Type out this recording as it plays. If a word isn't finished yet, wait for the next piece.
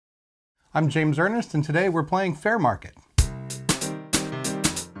I'm James Ernest, and today we're playing Fairmarket.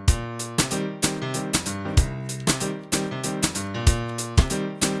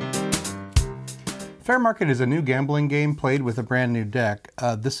 Fairmarket is a new gambling game played with a brand new deck.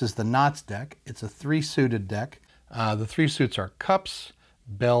 This is the Knots deck. It's a three-suited deck. The three suits are cups,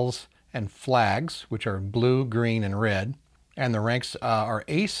 bells, and flags, which are blue, green, and red. And the ranks are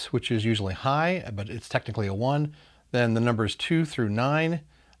ace, which is usually high, but it's technically a 1. Then the numbers 2 through 9.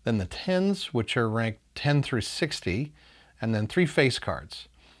 Then the 10s, which are ranked 10 through 60. And then 3 face cards.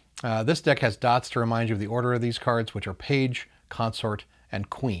 This deck has dots to remind you of the order of these cards, which are page, consort, and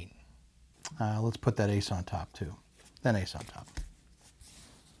queen. Let's put that ace on top too. Then ace on top.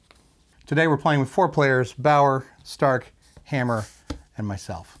 Today we're playing with 4 players: Bauer, Stark, Hammer, and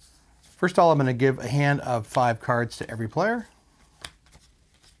myself. First of all, I'm going to give a hand of 5 cards to every player.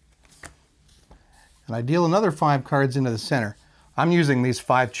 And I deal another 5 cards into the center. I'm using these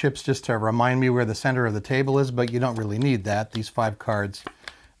 5 chips just to remind me where the center of the table is, but you don't really need that. These 5 cards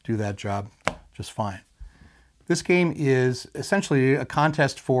do that job just fine. This game is essentially a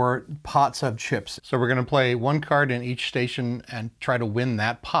contest for pots of chips. So we're going to play 1 card in each station and try to win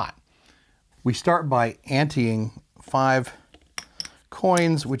that pot. We start by anteing 5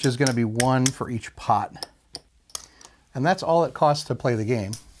 coins, which is going to be 1 for each pot. And that's all it costs to play the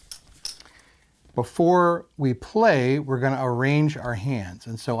game. Before we play, we're going to arrange our hands.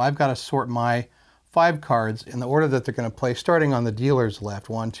 And so I've got to sort my 5 cards in the order that they're going to play, starting on the dealer's left.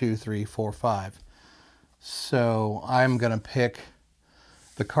 1, 2, 3, 4, 5. So I'm going to pick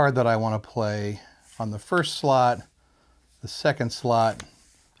the card that I want to play on the first slot, the second slot.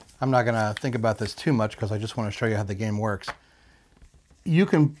 I'm not going to think about this too much because I just want to show you how the game works. You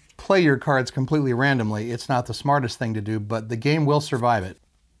can play your cards completely randomly. It's not the smartest thing to do, but the game will survive it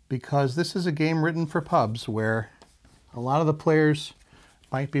because this is a game written for pubs where a lot of the players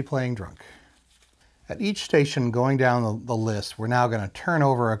might be playing drunk. At each station going down the list, we're now going to turn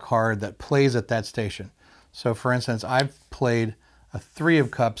over a card that plays at that station. So for instance, I've played a 3 of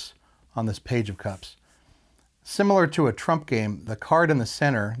cups on this page of cups. Similar to a trump game, the card in the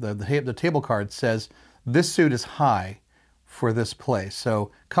center, the table card, says this suit is high for this play.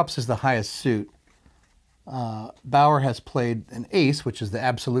 So cups is the highest suit. Bauer has played an ace, which is the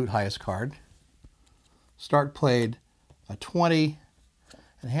absolute highest card. Stark played a 20,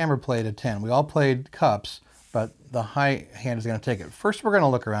 and Hammer played a 10. We all played cups, but the high hand is going to take it. First, we're going to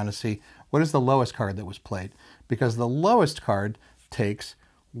look around to see what is the lowest card that was played, because the lowest card takes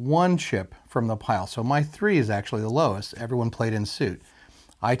 1 chip from the pile. So my 3 is actually the lowest. Everyone played in suit.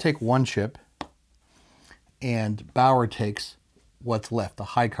 I take 1 chip, and Bauer takes what's left. The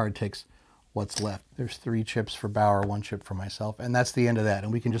high card takes what's left. There's 3 chips for Bauer, 1 chip for myself, and that's the end of that,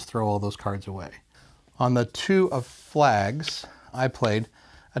 and we can just throw all those cards away. On the 2 of flags, I played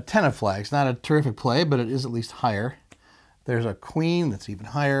a 10 of flags. Not a terrific play, but it is at least higher. There's a queen that's even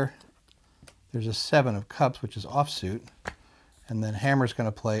higher. There's a 7 of cups, which is offsuit. And then Hammer's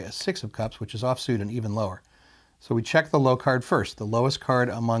going to play a 6 of cups, which is offsuit and even lower. So we check the low card first. The lowest card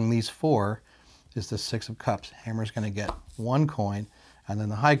among these 4 is the 6 of cups. Hammer's going to get 1 coin, and then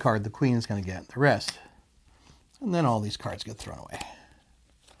the high card, the queen, is going to get the rest. And then all these cards get thrown away.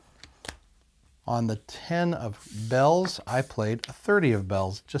 On the 10 of bells, I played a 30 of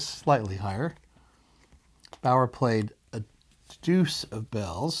bells, just slightly higher. Bauer played a deuce of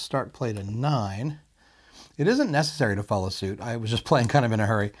bells. Stark played a 9. It isn't necessary to follow suit. I was just playing kind of in a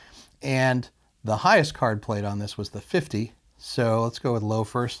hurry. And the highest card played on this was the 50. So let's go with low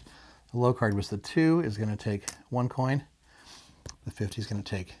first. The low card was the 2, is going to take 1 coin. The 50 is going to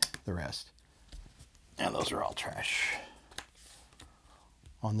take the rest. And those are all trash.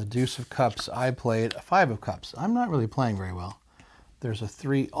 On the deuce of cups, I played a 5 of cups. I'm not really playing very well. There's a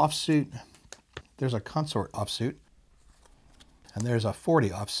 3 offsuit. There's a consort offsuit. And there's a 40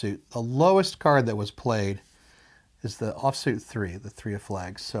 offsuit. The lowest card that was played is the offsuit 3, the 3 of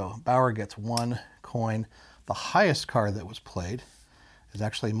flags. So Bauer gets 1 coin. The highest card that was played is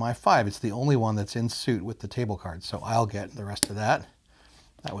actually my 5. It's the only one that's in suit with the table card. So I'll get the rest of that.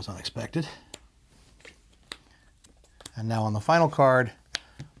 That was unexpected. And now on the final card,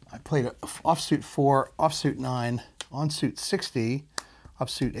 I played an offsuit 4, offsuit 9, onsuit 60,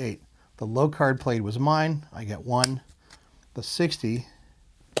 offsuit 8. The low card played was mine. I get 1. The 60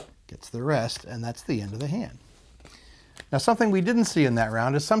 gets the rest, and that's the end of the hand. Now, something we didn't see in that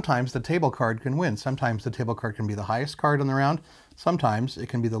round is sometimes the table card can win. Sometimes the table card can be the highest card in the round. Sometimes it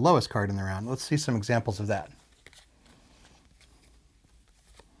can be the lowest card in the round. Let's see some examples of that.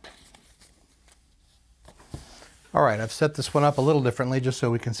 All right, I've set this one up a little differently just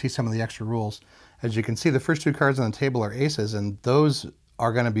so we can see some of the extra rules. As you can see, the first 2 cards on the table are aces, and those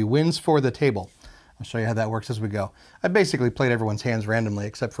are going to be wins for the table. I'll show you how that works as we go. I basically played everyone's hands randomly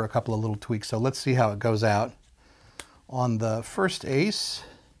except for a couple of little tweaks, so let's see how it goes out. On the first ace,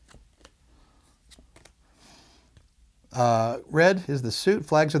 red is the suit,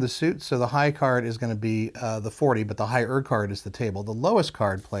 flags are the suit, so the high card is going to be the 40, but the higher card is the table. The lowest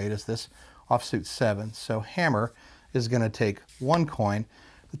card played is this offsuit 7, so hammer is going to take 1 coin.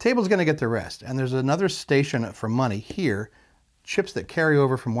 The table's going to get the rest, and there's another station for money here, chips that carry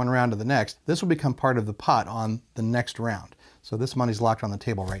over from one round to the next. This will become part of the pot on the next round. So this money's locked on the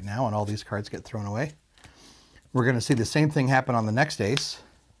table right now, and all these cards get thrown away. We're going to see the same thing happen on the next ace.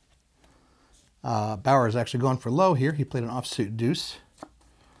 Bauer is actually going for low here. He played an offsuit deuce.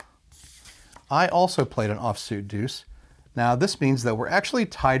 I also played an offsuit deuce. Now this means that we're actually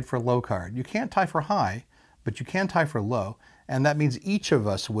tied for low card. You can't tie for high, but you can tie for low, and that means each of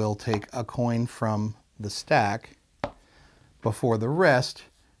us will take a coin from the stack before the rest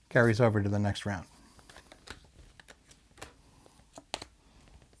carries over to the next round.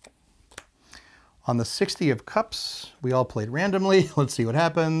 On the 60 of cups, we all played randomly. Let's see what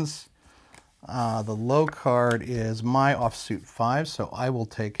happens. The low card is my offsuit 5, so I will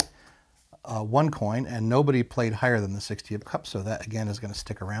take 1 coin, and nobody played higher than the 60 of cups, so that again is going to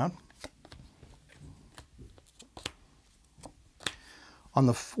stick around. On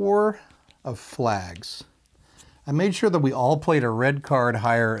the 4 of flags, I made sure that we all played a red card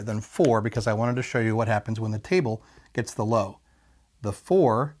higher than 4 because I wanted to show you what happens when the table gets the low. The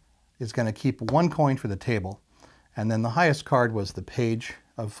 4 is going to keep 1 coin for the table, and then the highest card was the page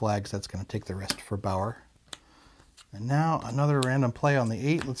of flags. That's going to take the rest for Bauer. And now another random play on the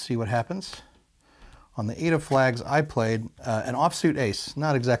 8. Let's see what happens. On the 8 of flags, I played an offsuit ace.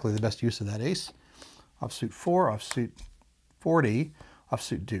 Not exactly the best use of that ace. Offsuit 4, offsuit 40,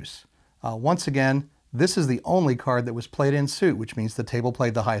 offsuit deuce. Once again, this is the only card that was played in suit, which means the table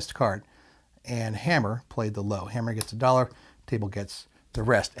played the highest card. And hammer played the low. Hammer gets $1, table gets the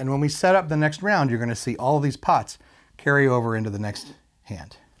rest. And when we set up the next round, you're going to see all of these pots carry over into the next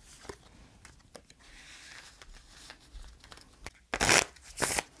hand.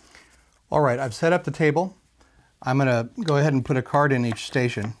 All right, I've set up the table. I'm going to go ahead and put a card in each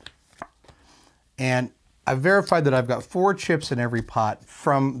station. And I've verified that I've got 4 chips in every pot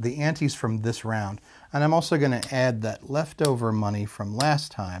from the antes from this round. And I'm also going to add that leftover money from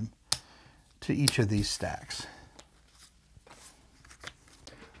last time to each of these stacks.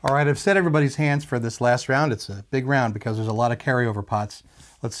 All right, I've set everybody's hands for this last round. It's a big round because there's a lot of carryover pots.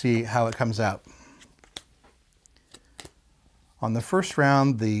 Let's see how it comes out. On the first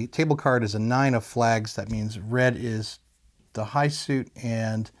round, the table card is a 9 of flags. That means red is the high suit,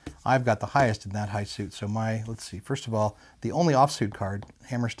 and I've got the highest in that high suit. So let's see, first of all, the only offsuit card,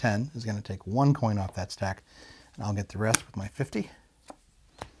 hammer's 10, is going to take 1 coin off that stack, and I'll get the rest with my 50.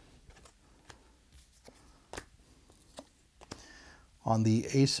 On the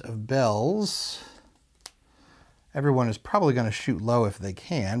ace of bells, everyone is probably going to shoot low if they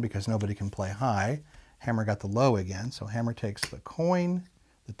can because nobody can play high. Hammer got the low again, so hammer takes the coin,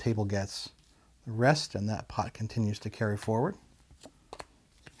 the table gets the rest, and that pot continues to carry forward.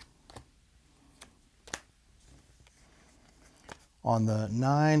 On the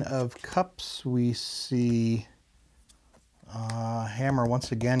 9 of cups, we see hammer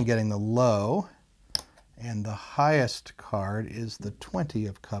once again getting the low. And the highest card is the 20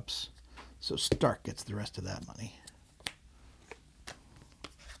 of cups, so Stark gets the rest of that money.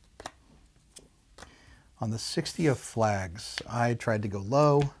 On the 60 of flags, I tried to go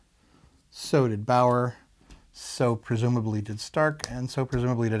low, so did Bauer, so presumably did Stark, and so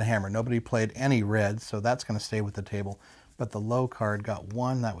presumably did Hammer. Nobody played any red, so that's going to stay with the table. But the low card got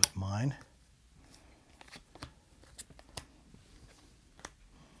 1, that was mine.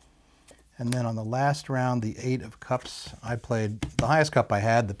 And then on the last round, the 8 of cups, I played the highest cup I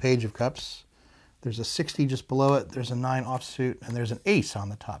had, the page of cups. There's a 60 just below it, there's a 9 offsuit, and there's an ace on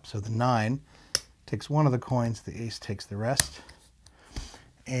the top. So the 9 takes 1 of the coins, the ace takes the rest.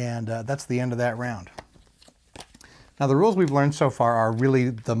 And that's the end of that round. Now the rules we've learned so far are really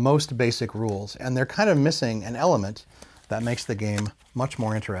the most basic rules, and they're kind of missing an element that makes the game much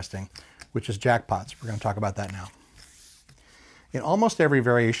more interesting, which is jackpots. We're going to talk about that now. In almost every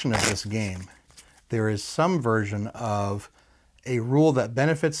variation of this game, there is some version of a rule that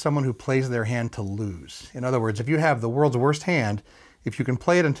benefits someone who plays their hand to lose. In other words, if you have the world's worst hand, if you can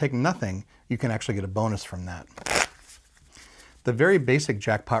play it and take nothing, you can actually get a bonus from that. The very basic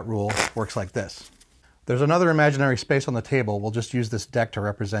jackpot rule works like this. There's another imaginary space on the table. We'll just use this deck to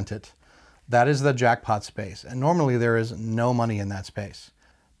represent it. That is the jackpot space, and normally there is no money in that space.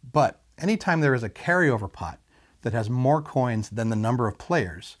 But anytime there is a carryover pot, that has more coins than the number of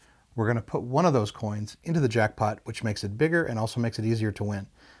players, we're going to put one of those coins into the jackpot, which makes it bigger and also makes it easier to win.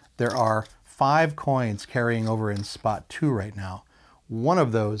 There are 5 coins carrying over in spot 2 right now. One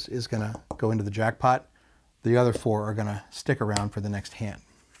of those is going to go into the jackpot. The other 4 are going to stick around for the next hand.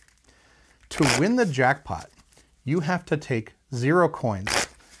 To win the jackpot, you have to take 0 coins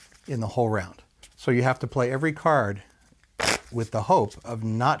in the whole round. So you have to play every card with the hope of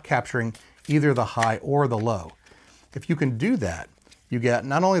not capturing either the high or the low. If you can do that, you get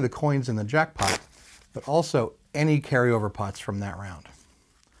not only the coins in the jackpot, but also any carryover pots from that round.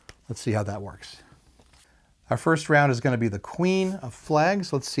 Let's see how that works. Our first round is going to be the Queen of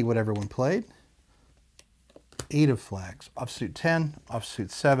Flags. Let's see what everyone played. 8 of flags, offsuit 10, offsuit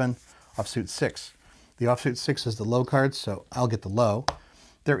 7, offsuit 6. The offsuit 6 is the low card, so I'll get the low.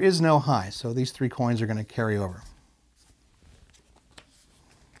 There is no high, so these 3 coins are going to carry over.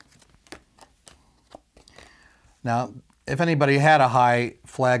 Now, if anybody had a high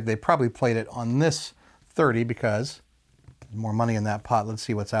flag, they probably played it on this 30 because there's more money in that pot. Let's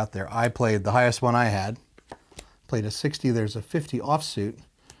see what's out there. I played the highest one I had. Played a 60, there's a 50 offsuit,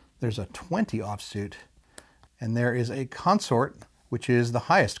 there's a 20 offsuit, and there is a consort, which is the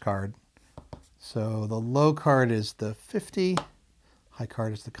highest card. So the low card is the 50, high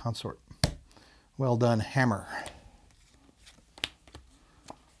card is the consort. Well done, hammer.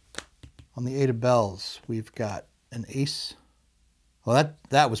 On the 8 of bells, we've got an ace. Well,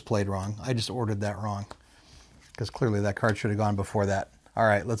 that was played wrong. I just ordered that wrong because clearly that card should have gone before that. All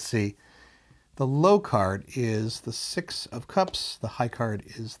right, let's see. The low card is the 6 of cups. The high card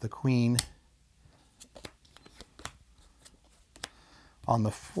is the queen. On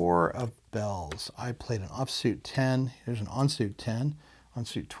the 4 of bells, I played an offsuit 10. Here's an onsuit 10,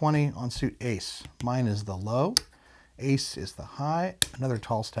 onsuit 20, onsuit ace. Mine is the low. Ace is the high. Another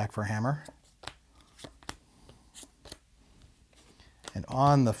tall stack for hammer. And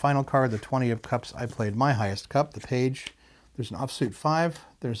on the final card, the 20 of cups, I played my highest cup, the page. There's an offsuit 5,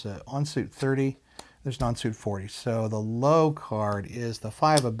 there's an onsuit 30, there's an onsuit 40. So the low card is the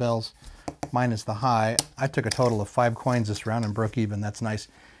 5 of bells, mine is the high. I took a total of 5 coins this round and broke even, that's nice.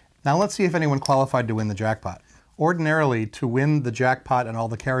 Now let's see if anyone qualified to win the jackpot. Ordinarily, to win the jackpot and all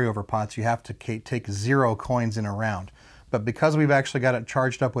the carryover pots, you have to take 0 coins in a round. But because we've actually got it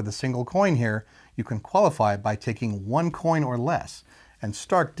charged up with a single coin here, you can qualify by taking 1 coin or less. And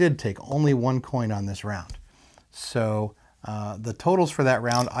Stark did take only 1 coin on this round. So the totals for that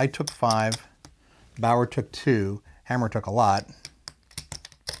round, I took 5, Bauer took 2, Hammer took a lot,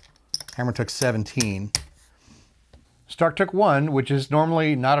 Hammer took 17. Stark took 1, which is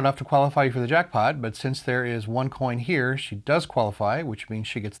normally not enough to qualify for the jackpot, but since there is 1 coin here, she does qualify, which means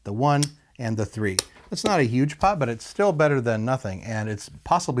she gets the 1 and the 3. It's not a huge pot, but it's still better than nothing, and it's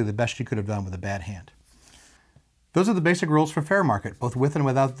possibly the best you could have done with a bad hand. Those are the basic rules for Fairmarket, both with and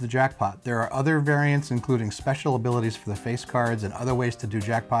without the jackpot. There are other variants, including special abilities for the face cards and other ways to do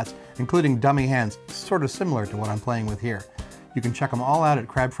jackpots, including dummy hands, sort of similar to what I'm playing with here. You can check them all out at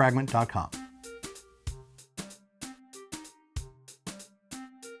crabfragment.com.